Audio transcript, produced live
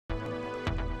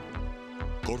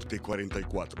Corte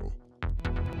 44.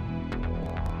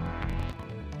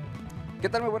 ¿Qué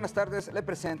tal? Muy buenas tardes. Le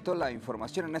presento la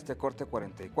información en este Corte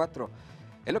 44.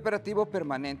 El operativo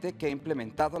permanente que ha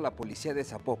implementado la policía de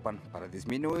Zapopan para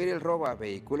disminuir el robo a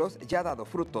vehículos ya ha dado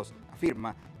frutos,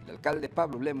 afirma el alcalde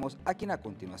Pablo Lemus, a quien a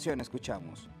continuación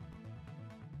escuchamos.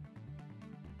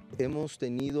 Hemos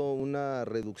tenido una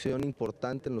reducción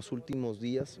importante en los últimos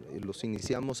días, los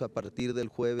iniciamos a partir del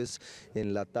jueves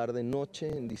en la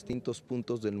tarde-noche en distintos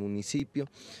puntos del municipio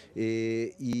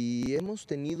y hemos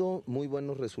tenido muy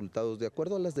buenos resultados. De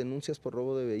acuerdo a las denuncias por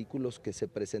robo de vehículos que se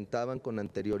presentaban con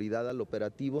anterioridad al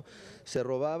operativo, se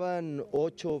robaban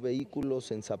 8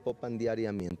 vehículos en Zapopan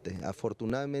diariamente.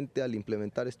 Afortunadamente, al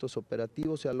implementar estos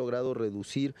operativos se ha logrado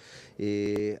reducir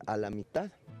a la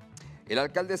mitad. El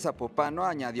alcalde zapopano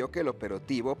añadió que el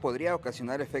operativo podría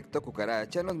ocasionar efecto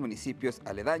cucaracha en los municipios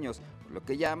aledaños, por lo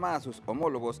que llama a sus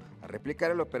homólogos a replicar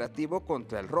el operativo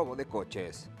contra el robo de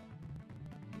coches.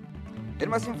 En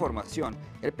más información,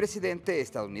 el presidente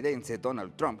estadounidense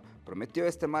Donald Trump prometió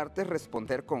este martes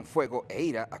responder con fuego e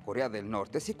ira a Corea del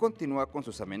Norte si continúa con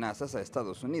sus amenazas a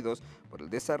Estados Unidos por el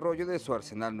desarrollo de su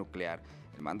arsenal nuclear.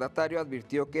 El mandatario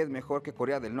advirtió que es mejor que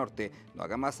Corea del Norte no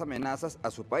haga más amenazas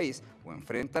a su país o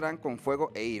enfrentarán con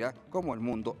fuego e ira como el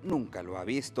mundo nunca lo ha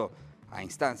visto. A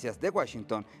instancias de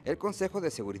Washington, el Consejo de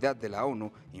Seguridad de la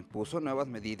ONU impuso nuevas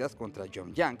medidas contra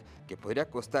Pyongyang que podría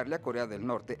costarle a Corea del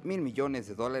Norte $1.000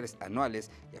 millones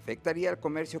anuales y afectaría el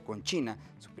comercio con China,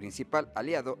 su principal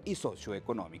aliado y socio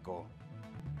económico.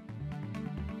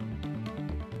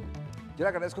 Yo le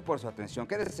agradezco por su atención.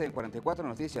 Quédese en 44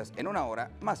 Noticias. En una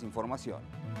hora, más información.